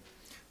saved.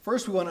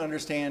 First, we want to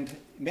understand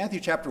Matthew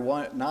chapter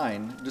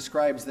 9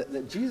 describes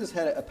that Jesus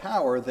had a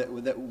power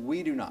that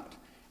we do not,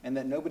 and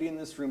that nobody in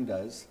this room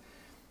does,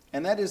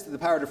 and that is the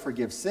power to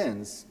forgive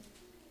sins.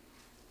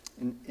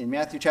 In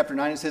Matthew chapter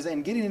 9 it says,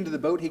 and getting into the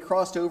boat he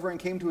crossed over and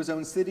came to his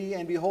own city,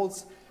 and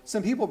behold,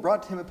 some people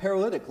brought to him a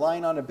paralytic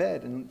lying on a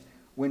bed. And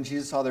when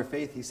Jesus saw their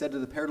faith, he said to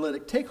the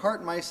paralytic, take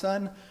heart, my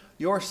son,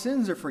 your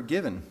sins are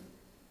forgiven.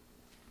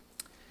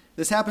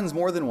 This happens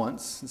more than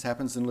once. This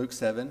happens in Luke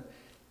 7.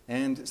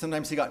 And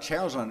sometimes he got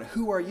challenged on it.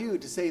 Who are you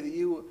to say that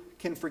you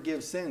can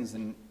forgive sins?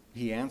 And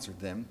he answered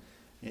them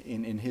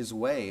in his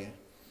way.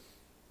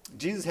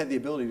 Jesus had the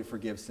ability to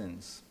forgive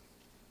sins.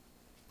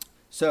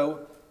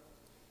 So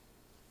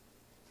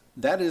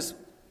that is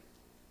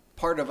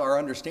part of our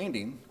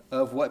understanding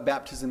of what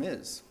baptism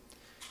is.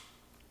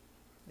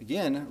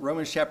 Again,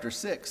 Romans chapter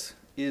 6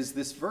 is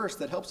this verse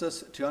that helps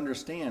us to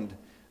understand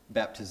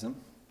baptism.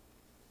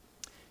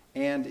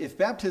 And if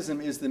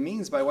baptism is the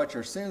means by which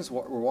our sins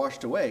were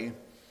washed away,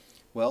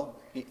 well,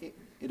 it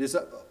is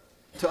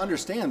to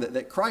understand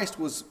that Christ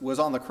was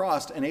on the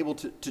cross and able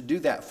to do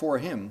that for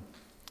him.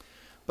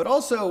 But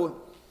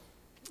also,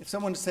 if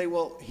someone say,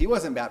 well, he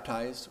wasn't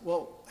baptized,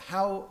 well,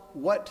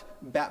 what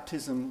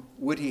baptism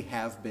would he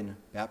have been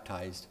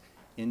baptized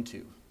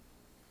into?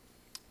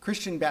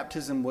 Christian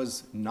baptism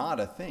was not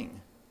a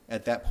thing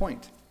at that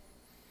point.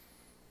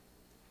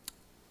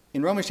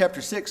 In Romans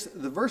chapter 6,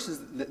 the verses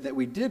that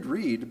we did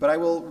read, but I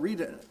will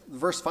read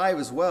verse 5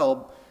 as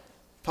well,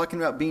 talking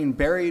about being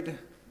buried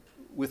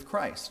with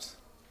Christ,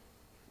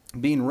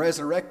 being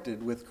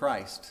resurrected with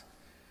Christ.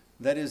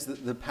 That is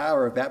the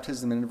power of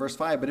baptism in verse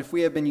 5. But if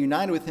we have been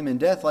united with him in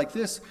death like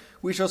this,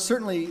 we shall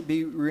certainly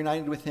be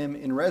reunited with him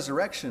in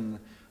resurrection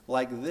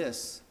like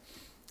this.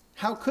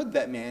 How could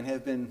that man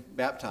have been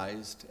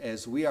baptized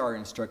as we are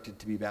instructed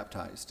to be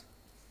baptized?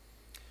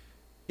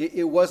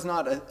 It was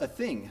not a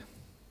thing,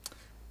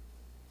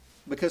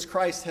 because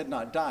Christ had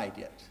not died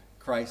yet.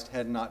 Christ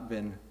had not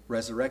been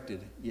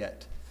resurrected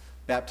yet.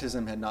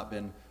 Baptism had not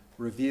been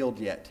revealed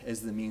yet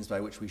as the means by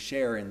which we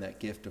share in that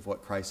gift of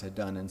what Christ had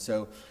done. And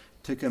so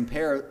to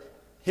compare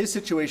his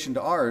situation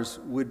to ours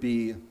would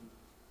be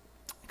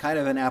kind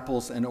of an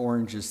apples and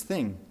oranges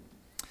thing.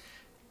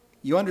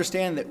 You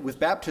understand that with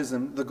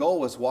baptism, the goal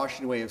was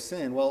washing away of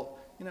sin. Well,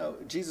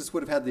 Jesus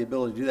would have had the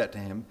ability to do that to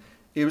him.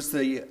 It was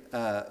the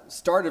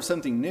start of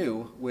something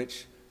new,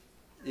 which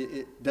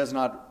it does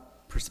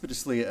not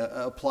precipitously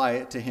apply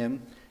it to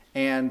him.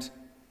 And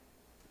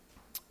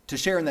to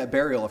share in that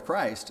burial of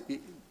Christ,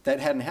 that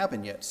hadn't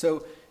happened yet.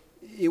 So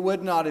it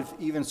would not have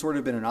even sort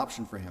of been an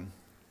option for him.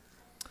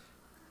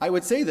 I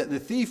would say that the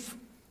thief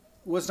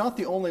was not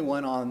the only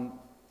one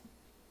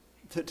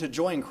to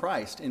join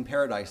Christ in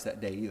paradise that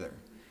day either.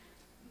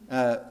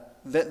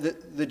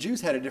 The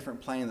Jews had a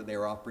different plan that they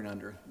were operating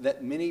under,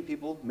 that many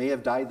people may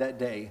have died that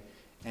day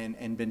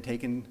and been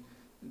taken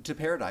to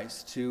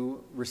paradise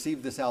to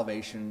receive the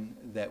salvation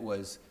that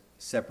was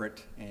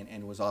separate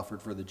and was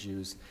offered for the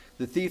Jews.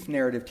 The thief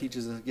narrative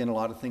teaches us, again, a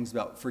lot of things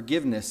about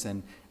forgiveness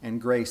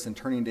and grace and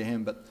turning to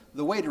him, but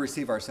the way to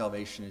receive our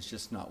salvation is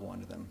just not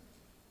one of them.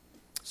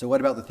 So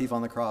what about the thief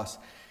on the cross?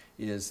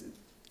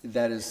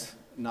 That is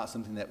not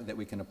something that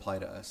we can apply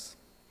to us.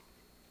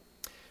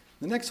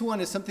 The next one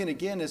is something,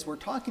 again, as we're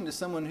talking to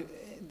someone,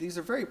 these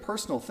are very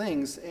personal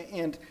things,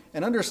 and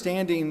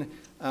understanding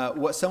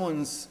what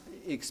someone's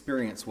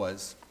experience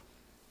was,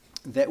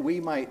 that we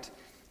might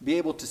be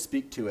able to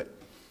speak to it.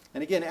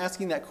 And again,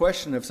 asking that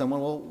question of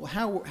someone,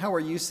 well, how are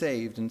you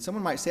saved? And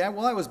someone might say,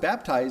 well, I was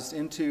baptized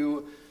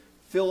into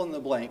fill in the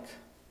blank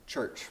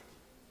church.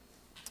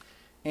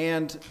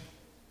 And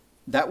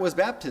that was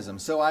baptism.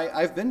 So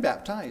I've been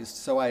baptized,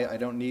 so I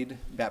don't need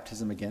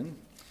baptism again.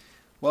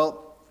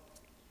 Well,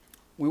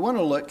 we want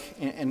to look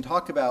and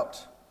talk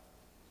about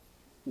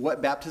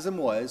what baptism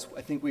was.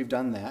 I think we've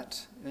done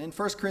that. In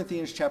 1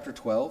 Corinthians chapter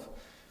 12,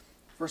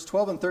 verse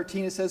 12 and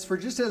 13, it says, "For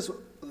just as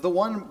the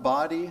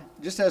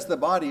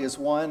body is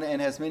one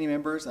and has many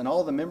members, and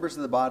all the members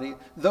of the body,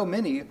 though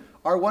many,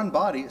 are one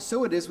body,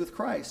 so it is with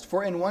Christ.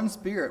 For in one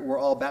Spirit we're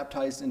all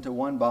baptized into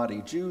one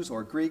body, Jews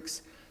or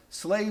Greeks,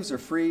 slaves or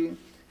free,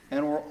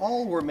 and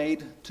all were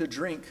made to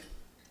drink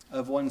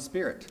of one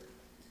Spirit."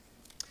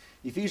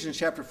 Ephesians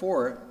chapter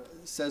 4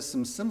 says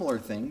some similar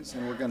things,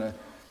 and we're going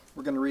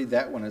to read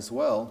that one as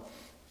well,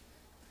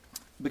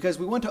 because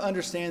we want to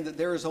understand that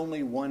there is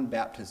only one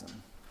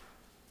baptism.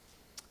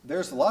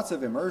 There's lots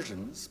of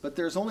immersions, but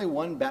there's only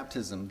one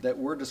baptism that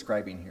we're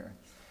describing here.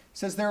 It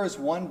says there is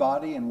one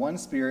body and one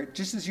Spirit,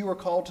 just as you were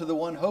called to the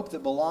one hope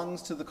that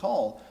belongs to the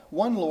call.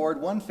 One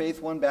Lord, one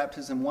faith, one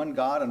baptism, one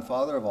God and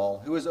Father of all,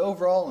 who is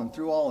over all and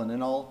through all and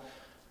in all.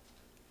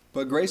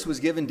 But grace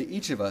was given to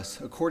each of us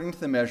according to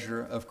the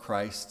measure of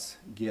Christ's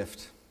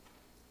gift.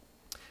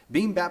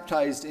 Being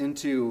baptized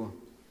into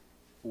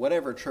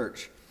whatever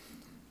church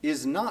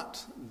is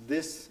not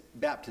this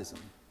baptism.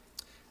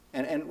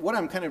 And what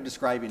I'm kind of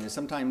describing is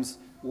sometimes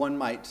one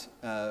might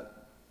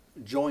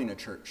join a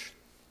church,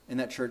 and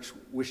that church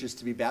wishes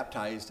to be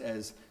baptized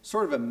as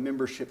sort of a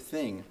membership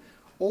thing.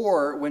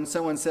 Or when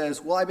someone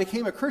says, well, I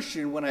became a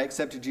Christian when I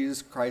accepted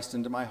Jesus Christ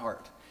into my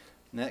heart.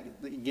 And that,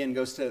 again,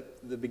 goes to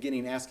the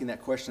beginning, asking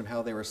that question of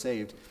how they were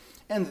saved.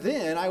 And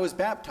then I was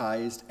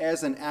baptized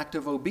as an act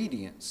of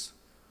obedience,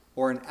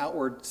 or an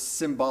outward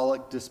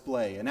symbolic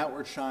display. An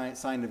outward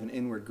sign of an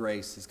inward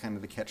grace is kind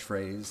of the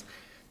catchphrase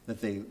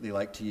that they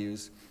like to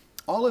use.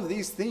 All of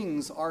these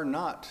things are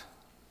not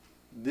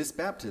this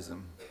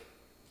baptism,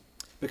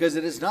 because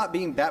it is not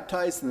being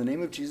baptized in the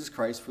name of Jesus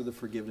Christ for the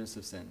forgiveness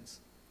of sins.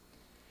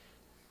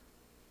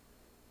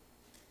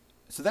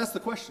 So that's the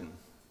question.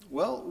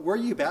 Well, were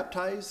you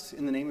baptized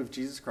in the name of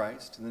Jesus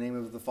Christ, in the name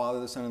of the Father,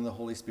 the Son, and the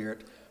Holy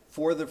Spirit,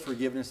 for the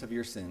forgiveness of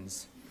your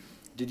sins?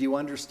 Did you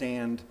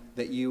understand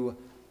that you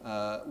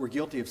were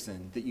guilty of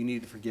sin, that you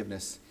needed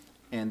forgiveness,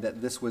 and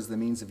that this was the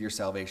means of your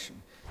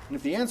salvation? And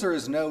if the answer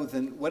is no,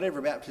 then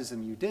whatever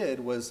baptism you did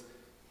was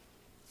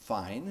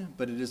fine,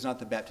 but it is not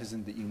the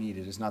baptism that you need.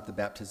 It is not the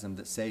baptism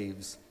that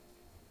saves.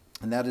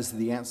 And that is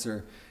the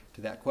answer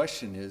to that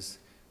question, is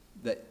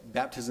that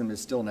baptism is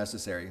still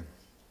necessary.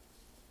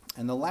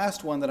 And the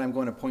last one that I'm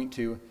going to point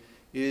to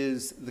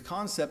is the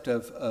concept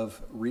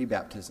of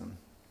rebaptism.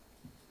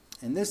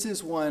 And this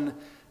is one,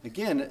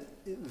 again,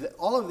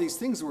 all of these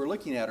things that we're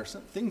looking at are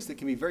some things that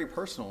can be very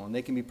personal, and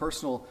they can be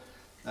personal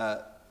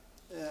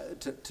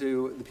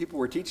to the people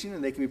we're teaching,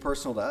 and they can be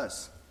personal to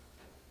us.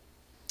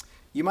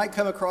 You might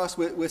come across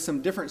with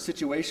some different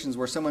situations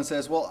where someone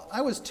says, well,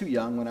 I was too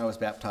young when I was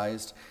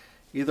baptized.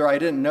 Either I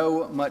didn't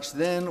know much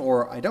then,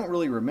 or I don't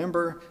really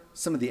remember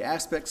some of the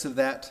aspects of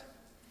that.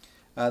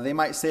 They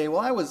might say,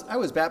 well, I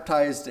was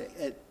baptized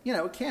at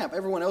camp.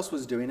 Everyone else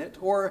was doing it.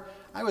 Or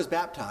I was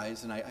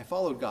baptized and I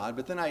followed God,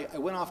 but then I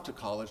went off to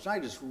college and I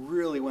just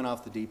really went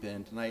off the deep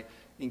end and I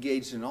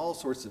engaged in all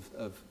sorts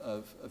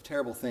of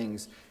terrible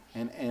things.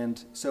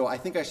 And so I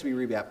think I should be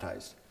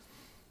rebaptized.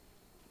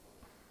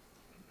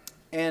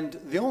 And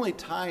the only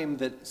time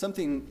that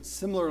something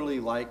similarly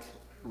like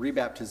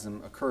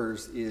rebaptism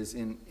occurs is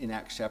in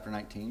Acts chapter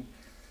 19,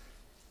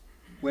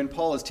 when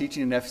Paul is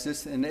teaching in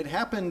Ephesus. And it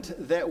happened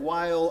that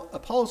while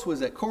Apollos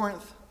was at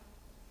Corinth,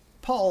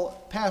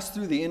 Paul passed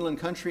through the inland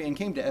country and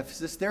came to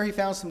Ephesus. There he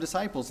found some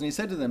disciples, and he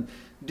said to them,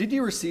 "Did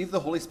you receive the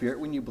Holy Spirit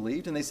when you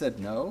believed?" And they said,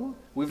 "No,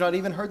 we've not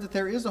even heard that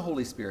there is a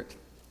Holy Spirit."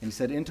 And he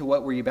said, "Into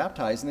what were you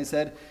baptized?" And they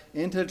said,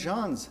 "Into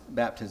John's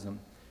baptism."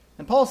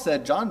 And Paul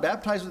said, "John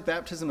baptized with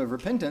baptism of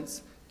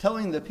repentance,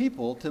 telling the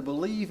people to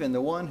believe in the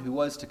one who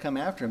was to come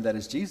after him, that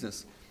is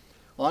Jesus."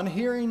 On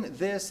hearing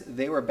this,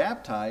 they were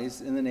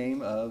baptized in the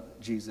name of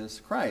Jesus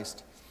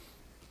Christ.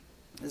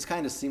 This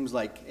kind of seems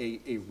like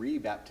a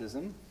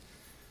rebaptism.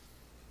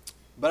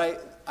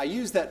 But I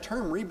use that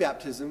term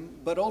rebaptism,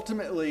 but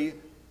ultimately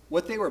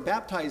what they were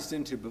baptized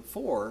into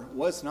before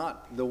was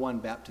not the one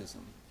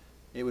baptism.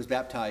 It was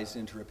baptized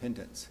into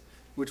repentance,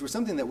 which was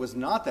something that was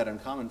not that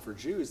uncommon for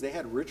Jews. They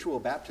had ritual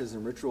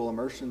baptism, ritual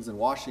immersions and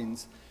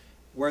washings,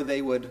 where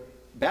they would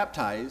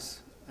baptize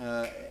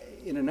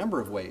in a number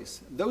of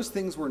ways. Those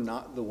things were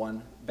not the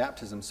one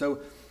baptism. So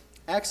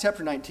Acts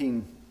chapter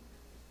 19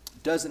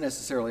 doesn't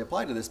necessarily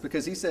apply to this,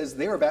 because he says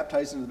they were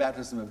baptized into the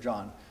baptism of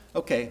John.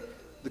 Okay,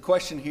 the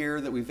question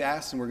here that we've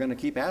asked and we're going to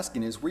keep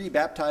asking is, were you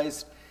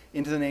baptized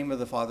into the name of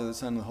the Father, the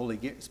Son, and the Holy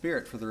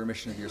Spirit for the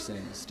remission of your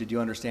sins? Did you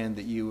understand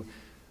that you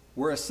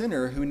were a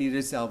sinner who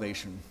needed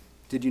salvation?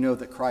 Did you know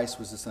that Christ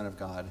was the Son of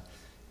God?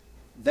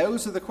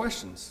 Those are the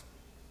questions.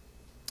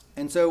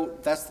 And so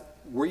that's,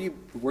 were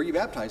you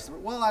baptized?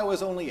 Well, I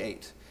was only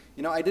 8.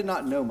 I did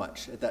not know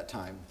much at that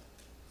time.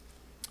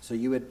 So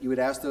you would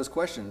ask those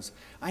questions.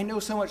 I know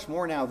so much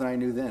more now than I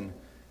knew then.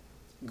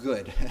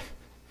 Good.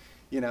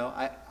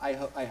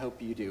 I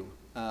hope you do.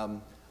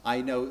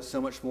 I know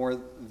so much more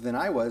than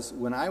I was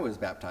when I was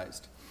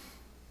baptized.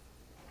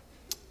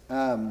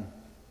 I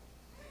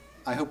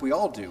hope we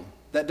all do.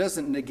 That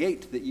doesn't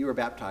negate that you were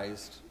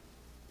baptized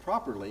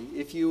properly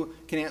if you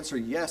can answer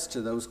yes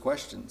to those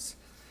questions.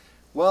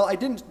 Well, I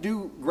didn't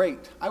do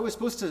great. I was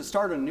supposed to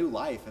start a new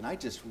life, and I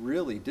just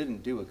really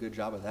didn't do a good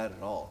job of that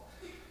at all.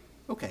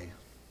 Okay,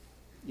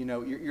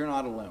 you're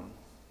not alone.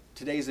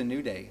 Today's a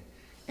new day,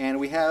 and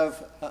we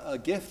have a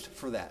gift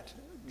for that.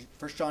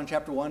 1 John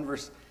chapter 1,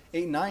 verse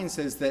 8 and 9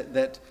 says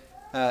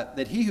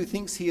that he who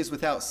thinks he is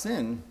without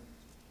sin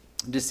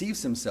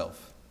deceives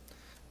himself.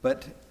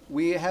 But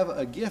we have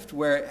a gift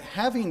where,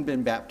 having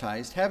been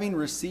baptized, having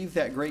received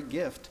that great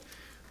gift,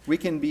 we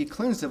can be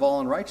cleansed of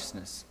all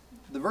unrighteousness.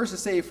 The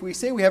verses say, if we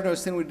say we have no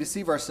sin, we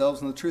deceive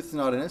ourselves, and the truth is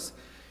not in us.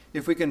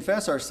 If we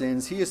confess our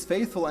sins, he is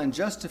faithful and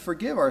just to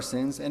forgive our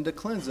sins and to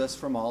cleanse us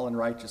from all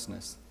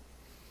unrighteousness.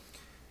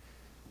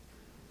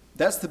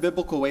 That's the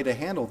biblical way to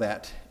handle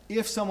that.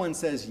 If someone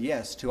says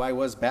yes to I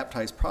was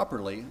baptized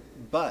properly,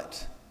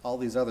 but all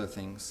these other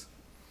things.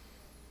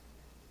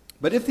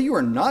 But if you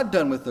are not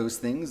done with those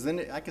things,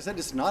 then, like I said,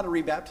 it's not a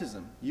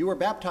rebaptism. You were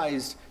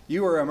baptized,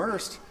 you were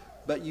immersed,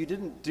 but you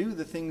didn't do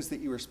the things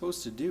that you were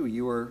supposed to do.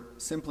 You were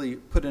simply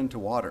put into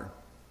water.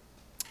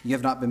 You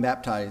have not been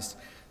baptized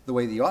the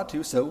way that you ought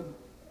to, so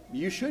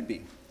you should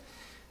be.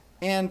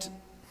 And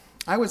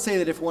I would say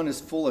that if one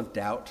is full of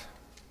doubt,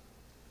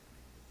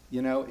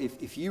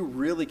 if you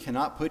really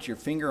cannot put your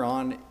finger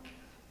on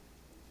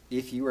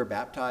if you were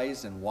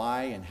baptized and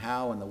why and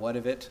how and the what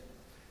of it,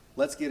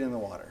 let's get in the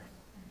water.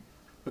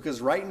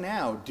 Because right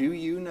now, do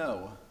you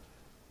know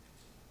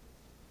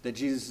that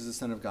Jesus is the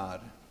Son of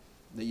God?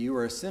 That you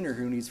are a sinner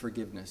who needs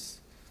forgiveness?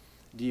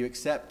 Do you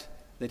accept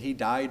that he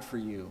died for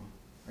you?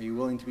 Are you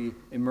willing to be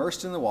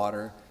immersed in the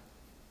water,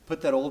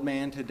 put that old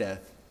man to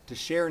death, to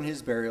share in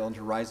his burial, and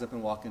to rise up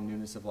and walk in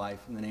newness of life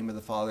in the name of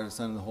the Father, the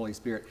Son, and the Holy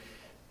Spirit?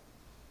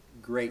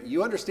 Great.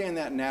 You understand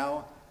that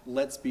now.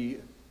 Let's be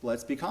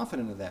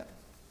confident of that.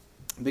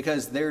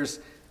 Because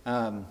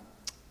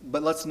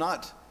but let's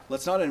not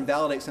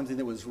invalidate something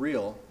that was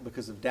real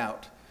because of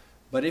doubt.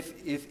 But if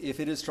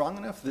it is strong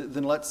enough,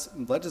 then let's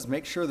just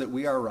make sure that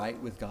we are right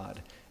with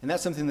God. And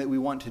that's something that we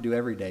want to do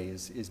every day,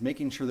 is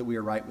making sure that we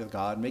are right with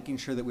God, making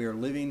sure that we are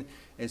living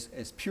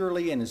as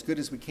purely and as good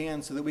as we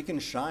can, so that we can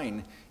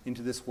shine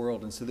into this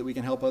world and so that we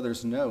can help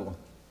others know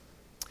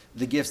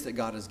the gifts that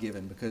God has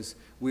given, because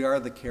we are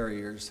the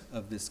carriers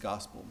of this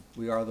gospel.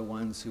 We are the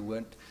ones who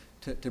went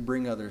to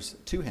bring others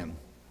to him.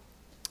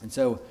 And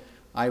so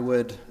I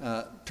would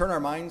turn our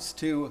minds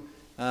to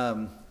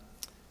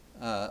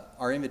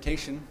our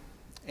invitation.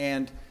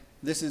 And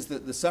this is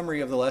the summary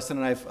of the lesson,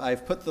 and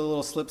I've put the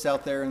little slips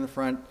out there in the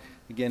front.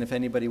 Again, if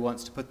anybody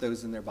wants to put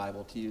those in their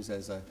Bible to use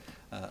as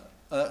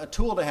a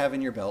tool to have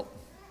in your belt.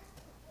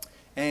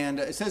 And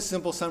it says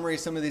simple summary.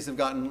 Some of these have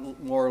gotten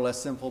more or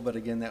less simple, but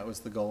again, that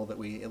was the goal that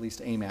we at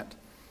least aim at.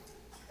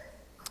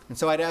 And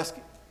so I'd ask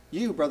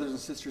you, brothers and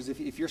sisters,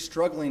 if you're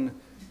struggling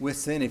with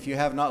sin, if you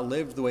have not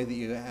lived the way that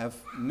you have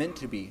meant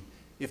to be,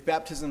 if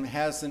baptism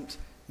hasn't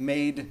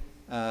made,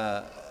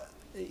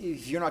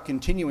 if you're not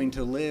continuing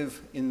to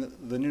live in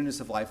the newness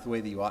of life the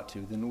way that you ought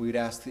to, then we would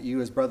ask that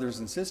you as brothers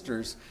and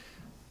sisters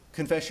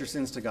confess your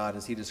sins to God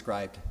as he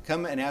described.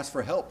 Come and ask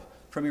for help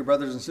from your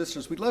brothers and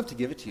sisters. We'd love to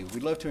give it to you.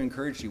 We'd love to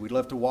encourage you. We'd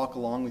love to walk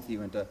along with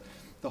you and to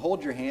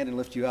hold your hand and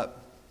lift you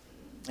up.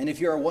 And if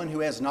you are one who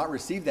has not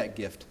received that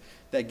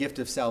gift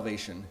of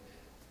salvation,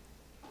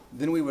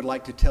 then we would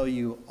like to tell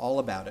you all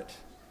about it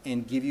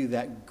and give you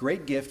that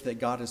great gift that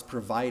God has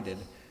provided,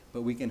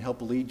 but we can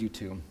help lead you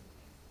to.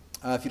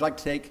 If you'd like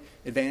to take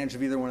advantage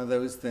of either one of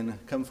those, then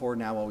come forward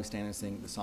now while we stand and sing the song.